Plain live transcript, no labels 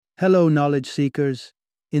Hello, knowledge seekers.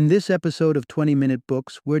 In this episode of 20-Minute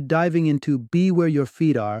Books, we're diving into Be Where Your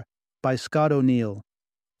Feet Are by Scott O'Neill.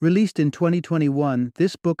 Released in 2021,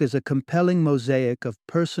 this book is a compelling mosaic of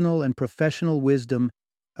personal and professional wisdom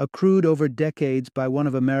accrued over decades by one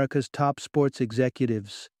of America's top sports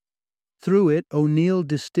executives. Through it, O'Neill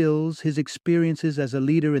distills his experiences as a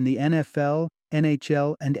leader in the NFL,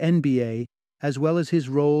 NHL, and NBA, as well as his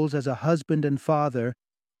roles as a husband and father,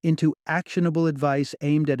 into actionable advice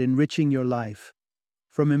aimed at enriching your life.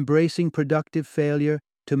 From embracing productive failure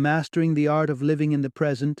to mastering the art of living in the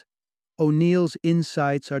present, O'Neill's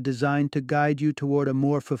insights are designed to guide you toward a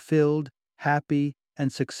more fulfilled, happy,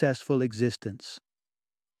 and successful existence.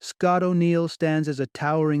 Scott O'Neill stands as a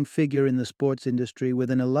towering figure in the sports industry with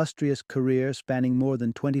an illustrious career spanning more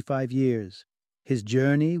than 25 years. His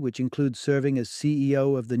journey, which includes serving as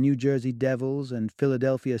CEO of the New Jersey Devils and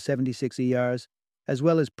Philadelphia 76ers, as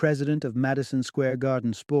well as president of Madison Square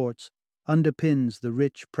Garden Sports, underpins the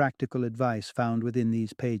rich, practical advice found within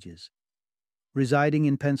these pages. Residing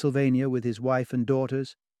in Pennsylvania with his wife and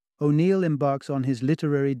daughters, O'Neill embarks on his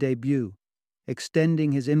literary debut,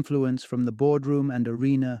 extending his influence from the boardroom and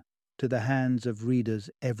arena to the hands of readers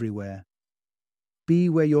everywhere. Be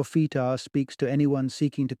Where Your Feet Are speaks to anyone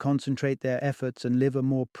seeking to concentrate their efforts and live a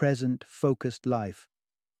more present, focused life.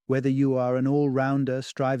 Whether you are an all-rounder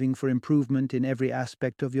striving for improvement in every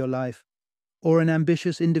aspect of your life, or an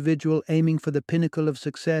ambitious individual aiming for the pinnacle of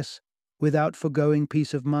success without forgoing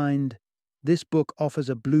peace of mind, this book offers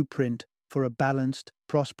a blueprint for a balanced,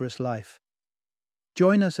 prosperous life.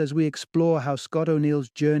 Join us as we explore how Scott O'Neill's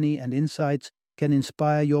journey and insights can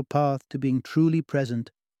inspire your path to being truly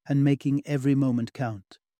present and making every moment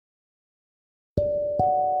count.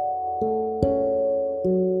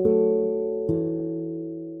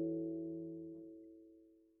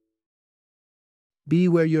 Be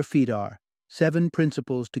Where Your Feet Are: 7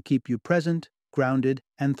 Principles to Keep You Present, Grounded,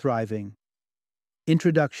 and Thriving.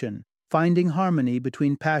 Introduction: Finding Harmony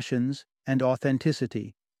Between Passions and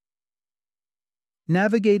Authenticity.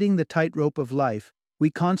 Navigating the tightrope of life, we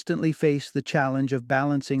constantly face the challenge of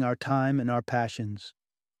balancing our time and our passions.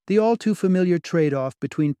 The all-too-familiar trade-off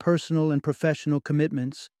between personal and professional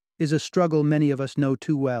commitments is a struggle many of us know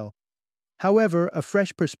too well. However, a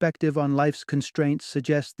fresh perspective on life's constraints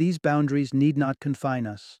suggests these boundaries need not confine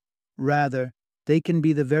us. Rather, they can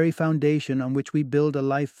be the very foundation on which we build a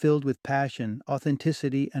life filled with passion,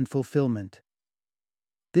 authenticity, and fulfillment.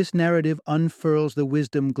 This narrative unfurls the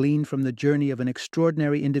wisdom gleaned from the journey of an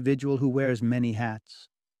extraordinary individual who wears many hats: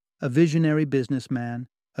 a visionary businessman,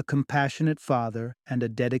 a compassionate father, and a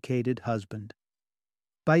dedicated husband.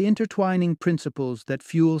 By intertwining principles that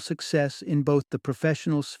fuel success in both the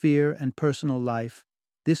professional sphere and personal life,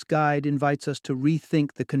 this guide invites us to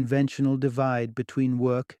rethink the conventional divide between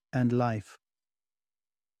work and life.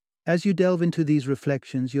 As you delve into these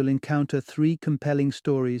reflections, you'll encounter 3 compelling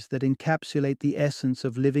stories that encapsulate the essence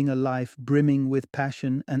of living a life brimming with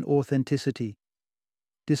passion and authenticity.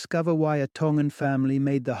 Discover why a Tongan family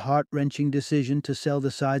made the heart-wrenching decision to sell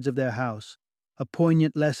the sides of their house, a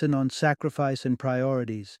poignant lesson on sacrifice and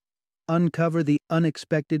priorities. Uncover the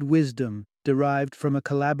unexpected wisdom derived from a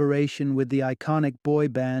collaboration with the iconic boy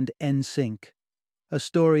band NSYNC, a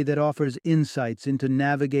story that offers insights into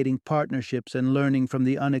navigating partnerships and learning from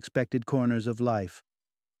the unexpected corners of life.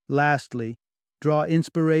 Lastly, draw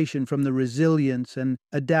inspiration from the resilience and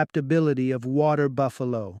adaptability of water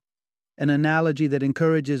buffalo, an analogy that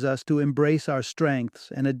encourages us to embrace our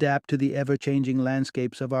strengths and adapt to the ever-changing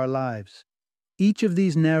landscapes of our lives. Each of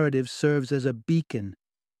these narratives serves as a beacon,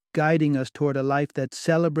 guiding us toward a life that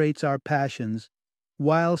celebrates our passions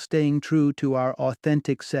while staying true to our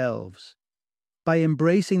authentic selves. By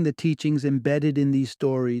embracing the teachings embedded in these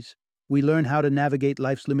stories, we learn how to navigate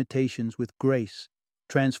life's limitations with grace,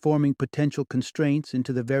 transforming potential constraints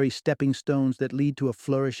into the very stepping stones that lead to a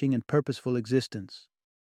flourishing and purposeful existence.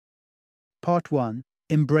 Part 1.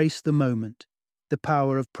 Embrace the Moment: The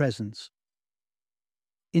Power of Presence.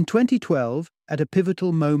 In 2012, at a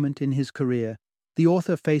pivotal moment in his career, the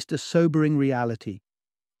author faced a sobering reality.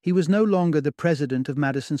 He was no longer the president of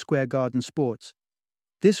Madison Square Garden Sports.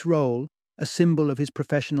 This role, a symbol of his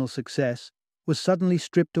professional success, was suddenly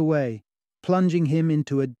stripped away, plunging him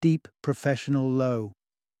into a deep professional low.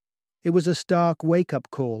 It was a stark wake-up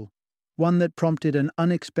call, one that prompted an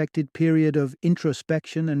unexpected period of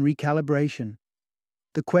introspection and recalibration.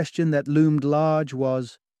 The question that loomed large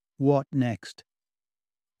was, what next?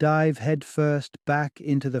 Dive headfirst back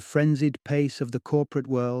into the frenzied pace of the corporate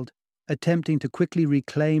world, attempting to quickly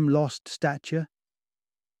reclaim lost stature?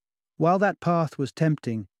 While that path was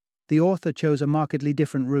tempting, the author chose a markedly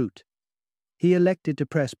different route. He elected to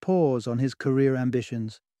press pause on his career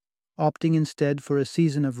ambitions, opting instead for a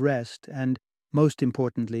season of rest and, most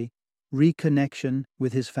importantly, reconnection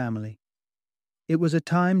with his family. It was a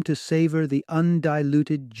time to savor the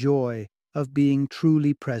undiluted joy of being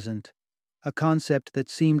truly present, a concept that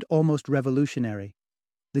seemed almost revolutionary.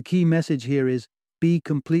 The key message here is be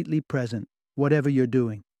completely present, whatever you're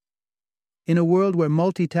doing. In a world where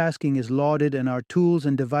multitasking is lauded and our tools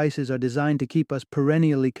and devices are designed to keep us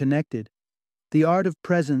perennially connected, the art of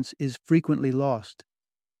presence is frequently lost.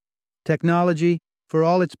 Technology, for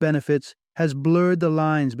all its benefits, has blurred the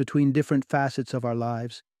lines between different facets of our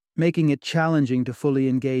lives, making it challenging to fully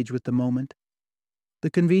engage with the moment. The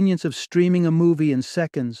convenience of streaming a movie in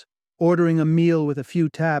seconds, ordering a meal with a few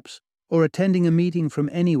taps, or attending a meeting from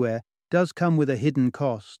anywhere does come with a hidden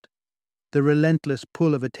cost. The relentless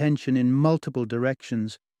pull of attention in multiple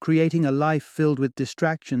directions, creating a life filled with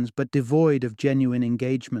distractions but devoid of genuine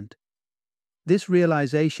engagement. This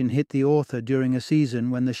realization hit the author during a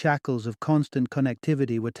season when the shackles of constant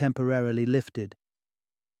connectivity were temporarily lifted.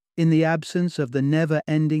 In the absence of the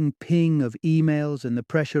never-ending ping of emails and the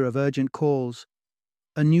pressure of urgent calls,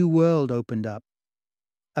 a new world opened up.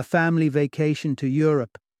 A family vacation to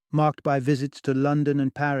Europe, marked by visits to London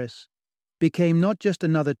and Paris, became not just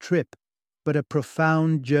another trip, but a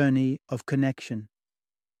profound journey of connection.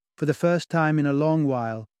 For the first time in a long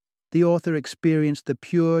while, the author experienced the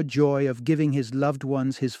pure joy of giving his loved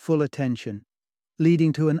ones his full attention,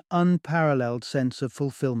 leading to an unparalleled sense of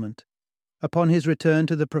fulfillment. Upon his return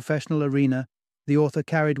to the professional arena, the author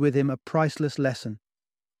carried with him a priceless lesson,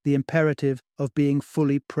 the imperative of being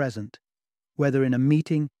fully present. Whether in a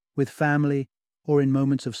meeting, with family, or in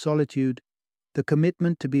moments of solitude, the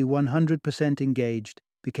commitment to be 100% engaged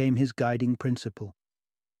became his guiding principle.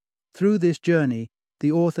 Through this journey,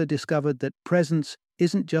 the author discovered that presence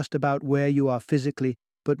isn't just about where you are physically,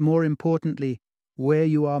 but more importantly, where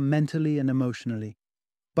you are mentally and emotionally.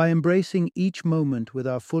 By embracing each moment with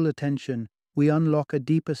our full attention, we unlock a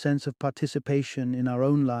deeper sense of participation in our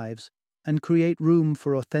own lives and create room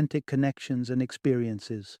for authentic connections and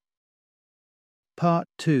experiences. Part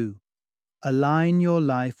 2. Align your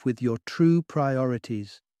life with your true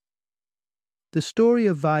priorities. The story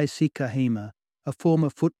of Vai Sikahema, a former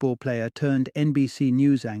football player turned NBC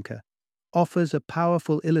News anchor, offers a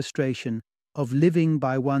powerful illustration of living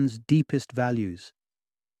by one's deepest values.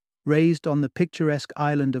 Raised on the picturesque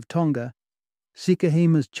island of Tonga,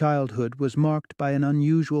 Sikahema's childhood was marked by an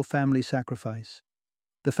unusual family sacrifice.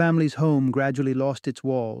 The family's home gradually lost its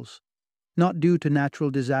walls, not due to natural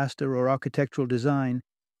disaster or architectural design,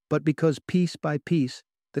 but because piece by piece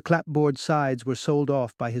the clapboard sides were sold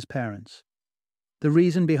off by his parents. The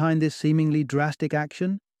reason behind this seemingly drastic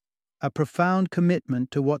action? A profound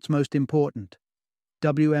commitment to what's most important.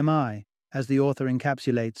 WMI, as the author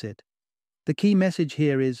encapsulates it. The key message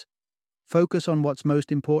here is, focus on what's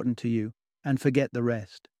most important to you and forget the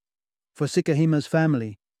rest. For Sikahema's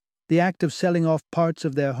family, the act of selling off parts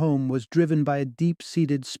of their home was driven by a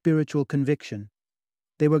deep-seated spiritual conviction.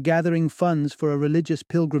 They were gathering funds for a religious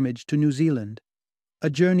pilgrimage to New Zealand, a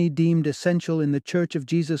journey deemed essential in the Church of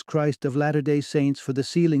Jesus Christ of Latter-day Saints for the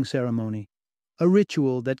sealing ceremony, a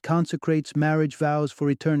ritual that consecrates marriage vows for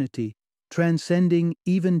eternity, transcending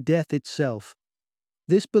even death itself.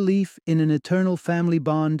 This belief in an eternal family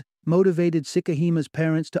bond motivated Sikahema's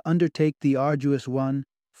parents to undertake the arduous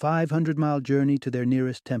 500-mile journey to their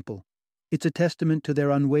nearest temple. It's a testament to their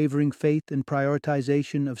unwavering faith and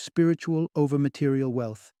prioritization of spiritual over material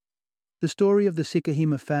wealth. The story of the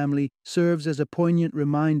Sikahema family serves as a poignant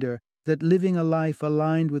reminder that living a life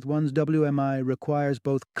aligned with one's WMI requires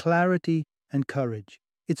both clarity and courage.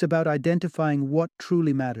 It's about identifying what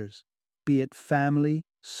truly matters, be it family,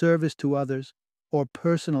 service to others, or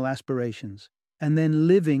personal aspirations, and then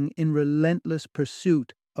living in relentless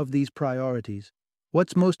pursuit of these priorities.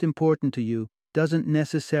 What's most important to you doesn't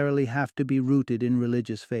necessarily have to be rooted in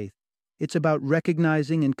religious faith. It's about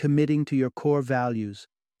recognizing and committing to your core values,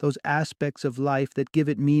 those aspects of life that give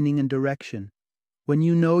it meaning and direction. When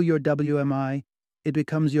you know your WMI, it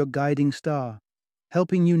becomes your guiding star,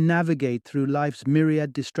 helping you navigate through life's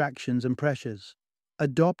myriad distractions and pressures.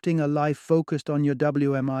 Adopting a life focused on your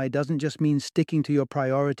WMI doesn't just mean sticking to your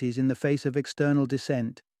priorities in the face of external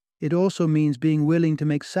dissent. It also means being willing to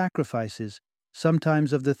make sacrifices,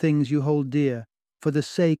 sometimes of the things you hold dear, for the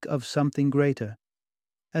sake of something greater.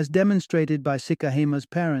 As demonstrated by Sikahema's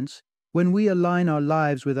parents, when we align our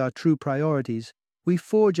lives with our true priorities, we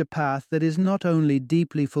forge a path that is not only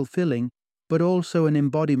deeply fulfilling, but also an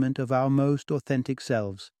embodiment of our most authentic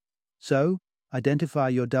selves. So, identify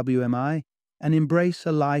your WMI and embrace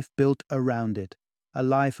a life built around it, a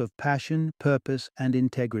life of passion, purpose, and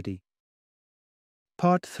integrity.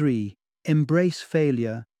 Part 3. Embrace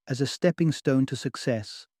failure as a stepping stone to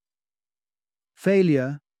success.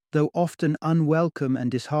 Failure, though often unwelcome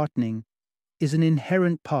and disheartening, is an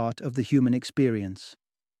inherent part of the human experience.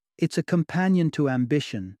 It's a companion to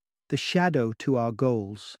ambition, the shadow to our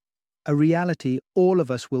goals, a reality all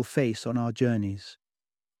of us will face on our journeys.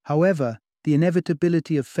 However, the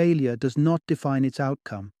inevitability of failure does not define its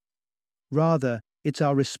outcome. Rather, it's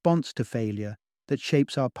our response to failure that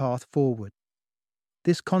shapes our path forward.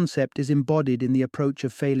 This concept is embodied in the approach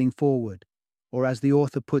of failing forward, or as the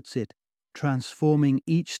author puts it, transforming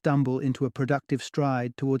each stumble into a productive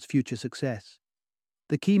stride towards future success.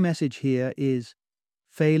 The key message here is,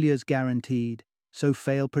 failure's guaranteed, so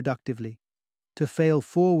fail productively. To fail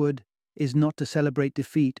forward is not to celebrate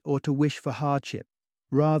defeat or to wish for hardship.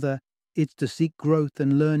 Rather, it's to seek growth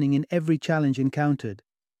and learning in every challenge encountered.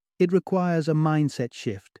 It requires a mindset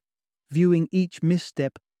shift, viewing each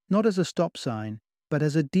misstep not as a stop sign, but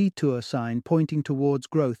as a detour sign pointing towards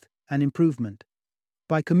growth and improvement.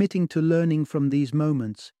 By committing to learning from these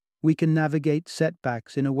moments, we can navigate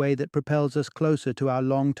setbacks in a way that propels us closer to our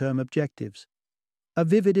long-term objectives. A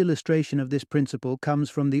vivid illustration of this principle comes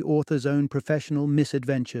from the author's own professional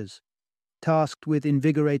misadventures. Tasked with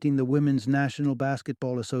invigorating the Women's National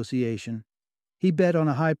Basketball Association, he bet on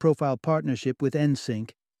a high-profile partnership with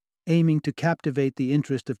NSYNC, aiming to captivate the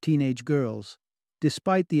interest of teenage girls.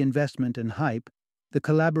 Despite the investment and hype, the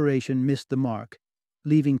collaboration missed the mark,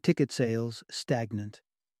 leaving ticket sales stagnant.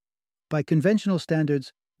 By conventional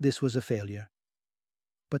standards, this was a failure.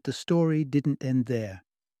 But the story didn't end there.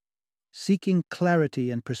 Seeking clarity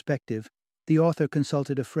and perspective, the author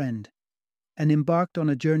consulted a friend and embarked on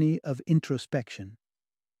a journey of introspection.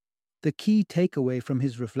 The key takeaway from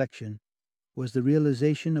his reflection was the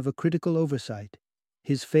realization of a critical oversight,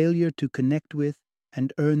 his failure to connect with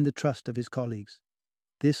and earn the trust of his colleagues.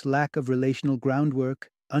 This lack of relational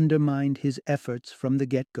groundwork undermined his efforts from the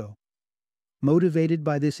get-go. Motivated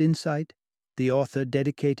by this insight, the author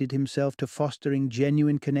dedicated himself to fostering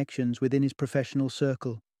genuine connections within his professional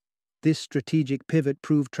circle. This strategic pivot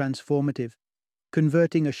proved transformative,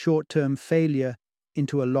 converting a short-term failure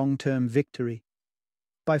into a long-term victory.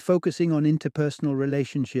 By focusing on interpersonal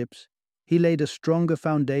relationships, he laid a stronger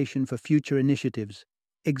foundation for future initiatives,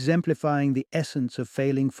 exemplifying the essence of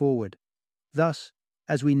failing forward. Thus,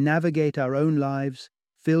 as we navigate our own lives,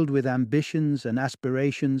 filled with ambitions and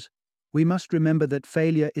aspirations, we must remember that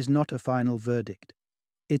failure is not a final verdict.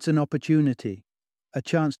 It's an opportunity, a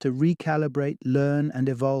chance to recalibrate, learn, and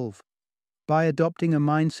evolve. By adopting a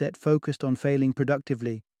mindset focused on failing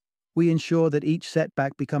productively, we ensure that each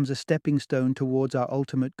setback becomes a stepping stone towards our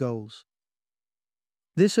ultimate goals.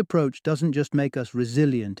 This approach doesn't just make us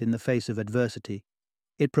resilient in the face of adversity,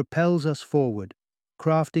 it propels us forward,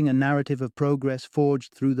 crafting a narrative of progress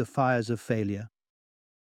forged through the fires of failure.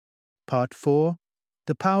 Part 4.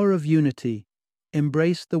 The Power of Unity.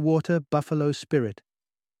 Embrace the water buffalo spirit.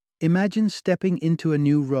 Imagine stepping into a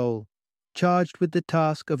new role, charged with the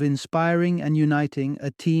task of inspiring and uniting a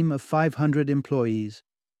team of 500 employees.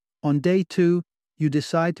 On day 2, you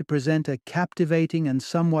decide to present a captivating and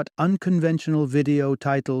somewhat unconventional video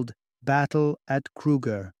titled Battle at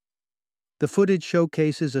Kruger. The footage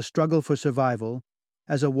showcases a struggle for survival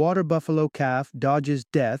as a water buffalo calf dodges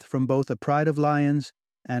death from both a pride of lions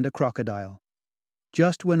and a crocodile.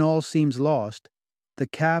 Just when all seems lost, the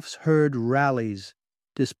calf's herd rallies,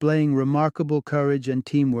 displaying remarkable courage and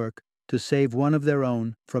teamwork to save one of their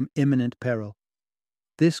own from imminent peril.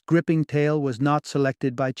 This gripping tale was not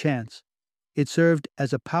selected by chance. It served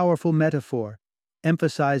as a powerful metaphor,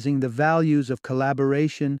 emphasizing the values of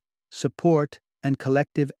collaboration, support, and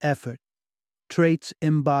collective effort, traits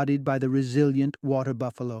embodied by the resilient water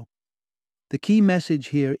buffalo. The key message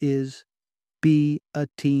here is, be a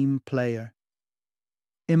team player.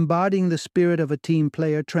 Embodying the spirit of a team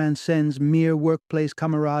player transcends mere workplace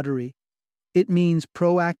camaraderie. It means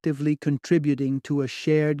proactively contributing to a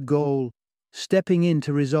shared goal, stepping in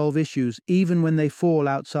to resolve issues even when they fall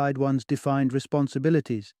outside one's defined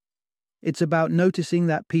responsibilities. It's about noticing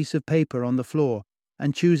that piece of paper on the floor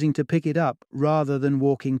and choosing to pick it up rather than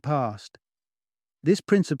walking past. This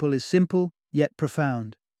principle is simple yet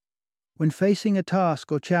profound. When facing a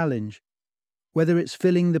task or challenge, whether it's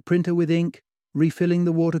filling the printer with ink, refilling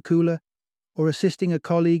the water cooler, or assisting a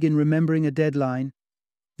colleague in remembering a deadline,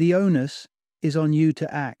 the onus is on you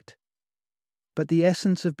to act. But the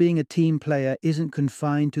essence of being a team player isn't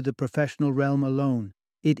confined to the professional realm alone.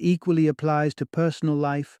 It equally applies to personal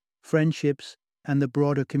life, friendships, and the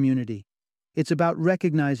broader community. It's about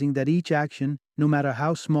recognizing that each action, no matter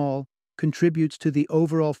how small, contributes to the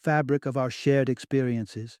overall fabric of our shared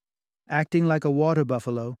experiences. Acting like a water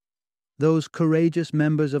buffalo, those courageous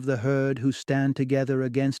members of the herd who stand together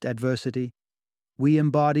against adversity. We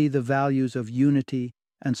embody the values of unity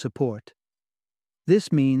and support.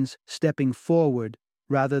 This means stepping forward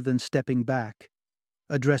rather than stepping back,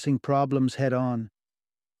 addressing problems head-on,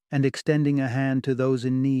 and extending a hand to those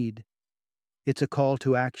in need. It's a call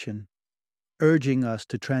to action, urging us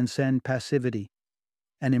to transcend passivity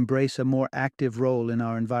and embrace a more active role in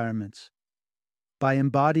our environments. By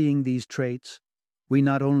embodying these traits, we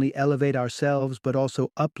not only elevate ourselves but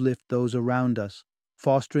also uplift those around us,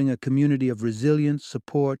 fostering a community of resilience,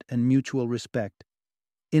 support, and mutual respect.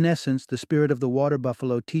 In essence, the spirit of the water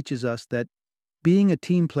buffalo teaches us that being a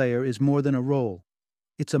team player is more than a role.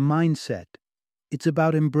 It's a mindset. It's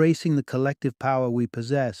about embracing the collective power we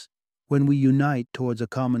possess when we unite towards a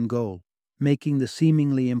common goal, making the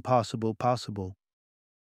seemingly impossible possible.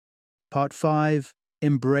 Part 5.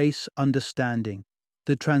 Embrace understanding.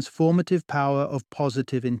 The transformative power of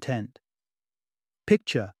positive intent.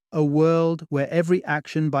 Picture a world where every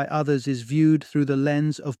action by others is viewed through the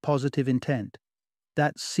lens of positive intent.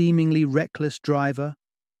 That seemingly reckless driver,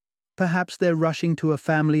 perhaps they're rushing to a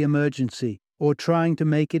family emergency or trying to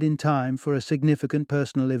make it in time for a significant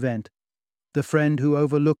personal event. The friend who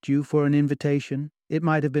overlooked you for an invitation, it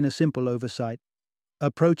might have been a simple oversight.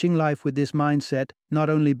 Approaching life with this mindset not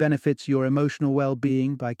only benefits your emotional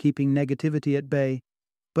well-being by keeping negativity at bay,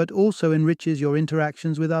 but also enriches your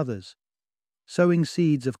interactions with others, sowing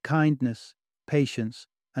seeds of kindness, patience,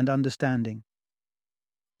 and understanding.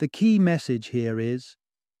 The key message here is,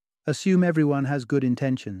 assume everyone has good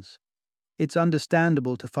intentions. It's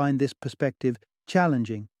understandable to find this perspective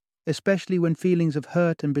challenging, especially when feelings of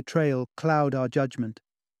hurt and betrayal cloud our judgment.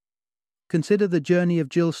 Consider the journey of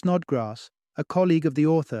Jill Snodgrass, a colleague of the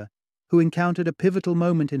author, who encountered a pivotal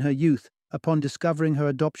moment in her youth upon discovering her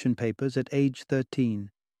adoption papers at age 13.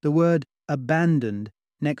 The word abandoned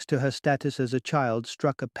next to her status as a child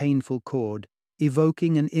struck a painful chord,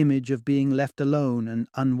 evoking an image of being left alone and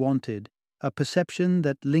unwanted, a perception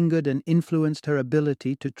that lingered and influenced her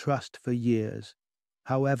ability to trust for years.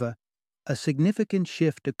 However, a significant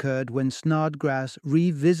shift occurred when Snodgrass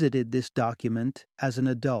revisited this document as an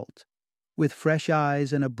adult. With fresh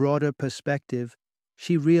eyes and a broader perspective,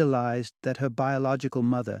 she realized that her biological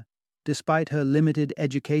mother, despite her limited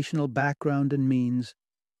educational background and means,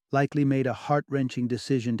 likely made a heart-wrenching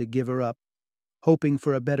decision to give her up, hoping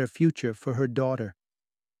for a better future for her daughter.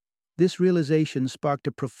 This realization sparked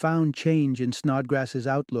a profound change in Snodgrass's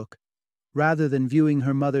outlook. Rather than viewing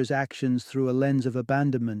her mother's actions through a lens of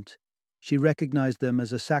abandonment, she recognized them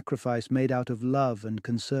as a sacrifice made out of love and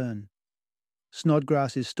concern.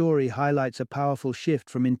 Snodgrass's story highlights a powerful shift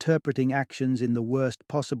from interpreting actions in the worst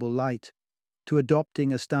possible light to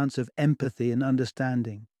adopting a stance of empathy and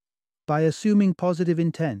understanding. By assuming positive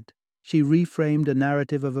intent, she reframed a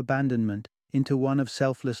narrative of abandonment into one of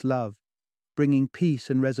selfless love, bringing peace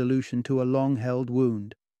and resolution to a long-held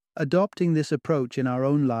wound. Adopting this approach in our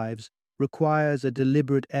own lives requires a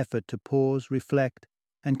deliberate effort to pause, reflect,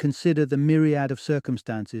 and consider the myriad of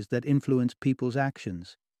circumstances that influence people's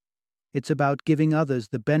actions. It's about giving others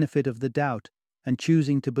the benefit of the doubt and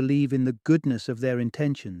choosing to believe in the goodness of their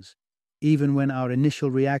intentions, even when our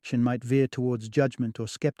initial reaction might veer towards judgment or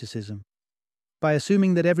skepticism. By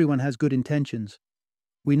assuming that everyone has good intentions,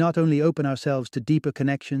 we not only open ourselves to deeper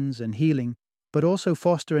connections and healing, but also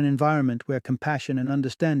foster an environment where compassion and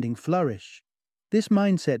understanding flourish. This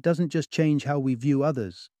mindset doesn't just change how we view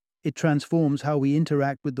others, it transforms how we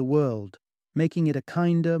interact with the world, making it a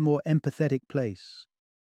kinder, more empathetic place.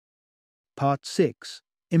 Part 6.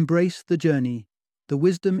 Embrace the journey, the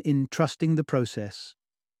wisdom in trusting the process.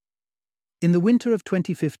 In the winter of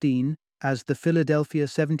 2015, as the Philadelphia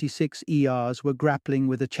 76ers were grappling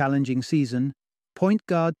with a challenging season, point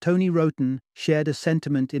guard Tony Wroten shared a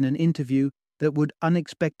sentiment in an interview that would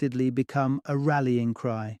unexpectedly become a rallying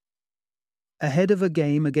cry. Ahead of a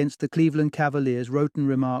game against the Cleveland Cavaliers, Wroten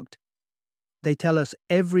remarked, "They tell us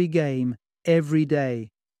every game, every day,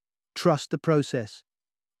 trust the process,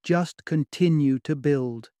 just continue to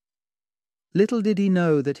build." Little did he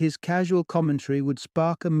know that his casual commentary would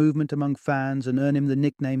spark a movement among fans and earn him the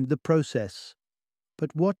nickname The Process.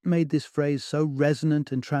 But what made this phrase so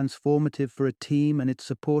resonant and transformative for a team and its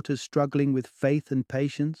supporters struggling with faith and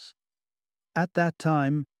patience? At that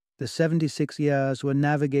time, the 76ers were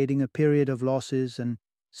navigating a period of losses and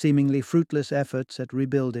seemingly fruitless efforts at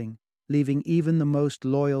rebuilding, leaving even the most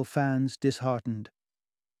loyal fans disheartened.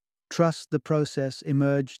 Trust the process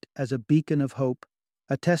emerged as a beacon of hope,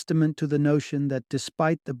 a testament to the notion that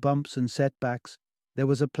despite the bumps and setbacks, there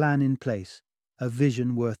was a plan in place, a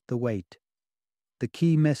vision worth the wait. The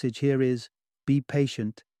key message here is, be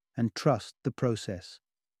patient and trust the process.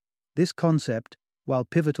 This concept, while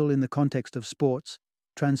pivotal in the context of sports,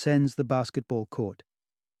 transcends the basketball court.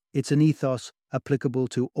 It's an ethos applicable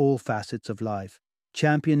to all facets of life,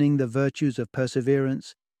 championing the virtues of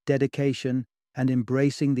perseverance, dedication, and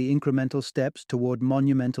embracing the incremental steps toward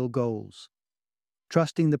monumental goals.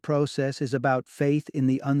 Trusting the process is about faith in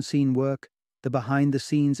the unseen work, the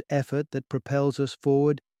behind-the-scenes effort that propels us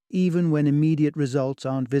forward even when immediate results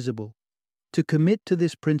aren't visible. To commit to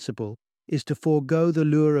this principle is to forego the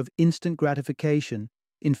lure of instant gratification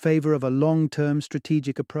in favor of a long-term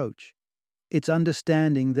strategic approach. It's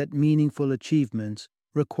understanding that meaningful achievements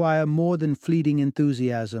require more than fleeting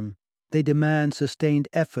enthusiasm. They demand sustained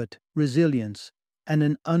effort, resilience, and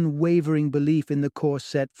an unwavering belief in the course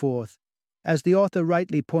set forth. As the author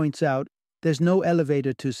rightly points out, there's no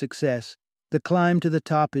elevator to success. The climb to the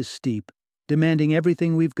top is steep, demanding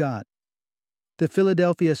everything we've got. The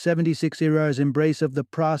Philadelphia 76ers' embrace of the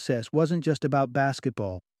process wasn't just about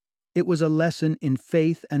basketball. It was a lesson in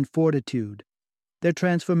faith and fortitude. Their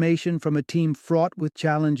transformation from a team fraught with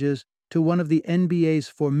challenges to one of the NBA's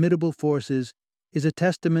formidable forces is a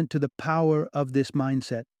testament to the power of this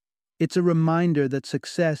mindset. It's a reminder that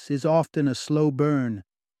success is often a slow burn,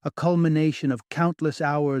 a culmination of countless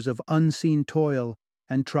hours of unseen toil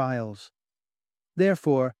and trials.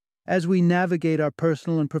 Therefore, as we navigate our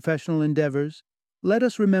personal and professional endeavors, let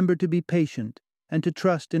us remember to be patient and to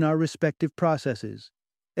trust in our respective processes,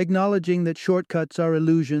 acknowledging that shortcuts are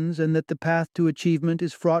illusions and that the path to achievement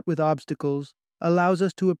is fraught with obstacles allows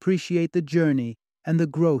us to appreciate the journey and the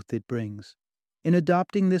growth it brings. In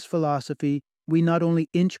adopting this philosophy, we not only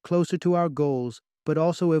inch closer to our goals, but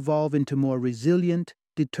also evolve into more resilient,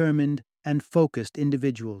 determined, and focused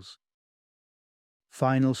individuals.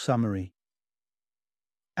 Final summary.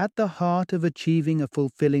 At the heart of achieving a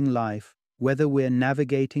fulfilling life, whether we're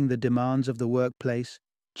navigating the demands of the workplace,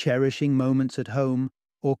 cherishing moments at home,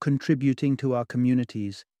 or contributing to our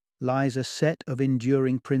communities, lies a set of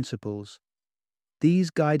enduring principles. These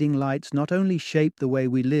guiding lights not only shape the way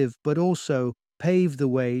we live, but also pave the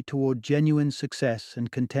way toward genuine success and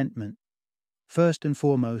contentment. First and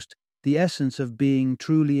foremost, the essence of being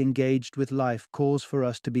truly engaged with life calls for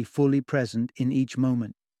us to be fully present in each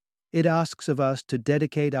moment. It asks of us to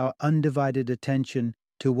dedicate our undivided attention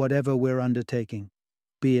to whatever we're undertaking,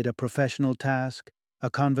 be it a professional task, a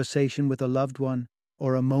conversation with a loved one,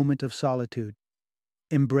 or a moment of solitude.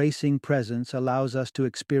 Embracing presence allows us to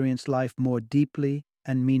experience life more deeply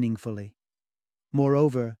and meaningfully.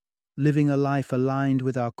 Moreover, living a life aligned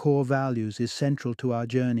with our core values is central to our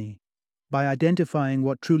journey. By identifying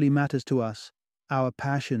what truly matters to us, our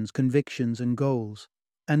passions, convictions, and goals,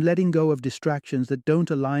 and letting go of distractions that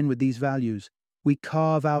don't align with these values, we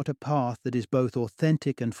carve out a path that is both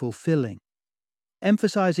authentic and fulfilling.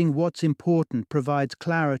 Emphasizing what's important provides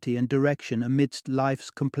clarity and direction amidst life's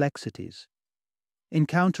complexities.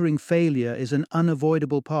 Encountering failure is an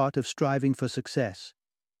unavoidable part of striving for success.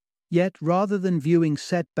 Yet, rather than viewing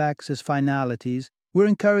setbacks as finalities, we're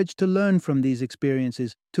encouraged to learn from these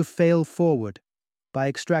experiences, to fail forward. By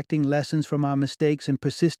extracting lessons from our mistakes and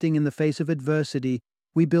persisting in the face of adversity,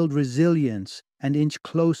 we build resilience and inch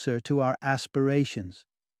closer to our aspirations.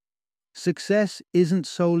 Success isn't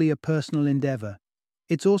solely a personal endeavor.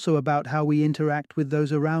 It's also about how we interact with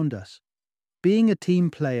those around us. Being a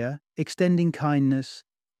team player, extending kindness,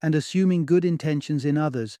 and assuming good intentions in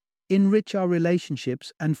others enrich our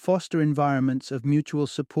relationships and foster environments of mutual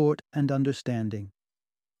support and understanding.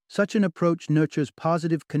 Such an approach nurtures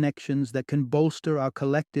positive connections that can bolster our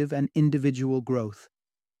collective and individual growth.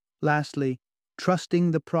 Lastly,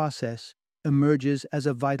 trusting the process emerges as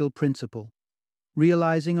a vital principle.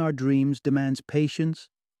 Realizing our dreams demands patience,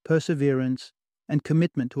 perseverance, and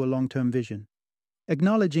commitment to a long-term vision.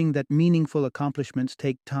 Acknowledging that meaningful accomplishments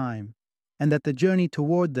take time, and that the journey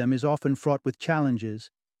toward them is often fraught with challenges,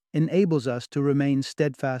 enables us to remain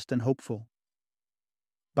steadfast and hopeful.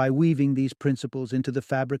 By weaving these principles into the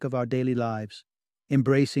fabric of our daily lives,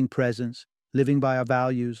 embracing presence, living by our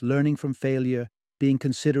values, learning from failure, being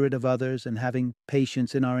considerate of others, and having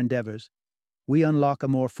patience in our endeavors, we unlock a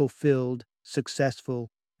more fulfilled, successful,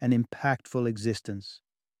 and impactful existence.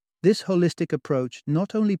 This holistic approach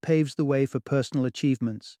not only paves the way for personal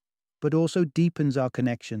achievements, but also deepens our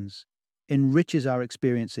connections, enriches our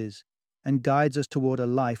experiences, and guides us toward a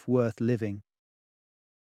life worth living.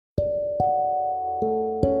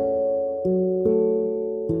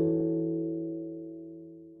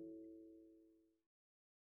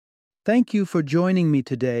 Thank you for joining me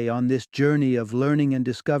today on this journey of learning and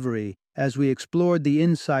discovery as we explored the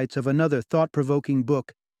insights of another thought-provoking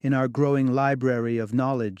book in our growing library of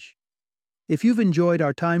knowledge. If you've enjoyed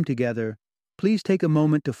our time together, please take a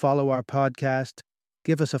moment to follow our podcast,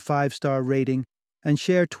 give us a 5-star rating, and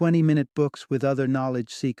share 20-minute books with other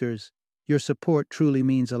knowledge seekers. Your support truly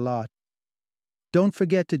means a lot. Don't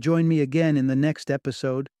forget to join me again in the next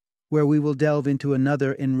episode, where we will delve into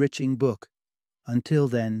another enriching book. Until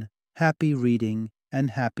then, happy reading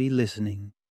and happy listening.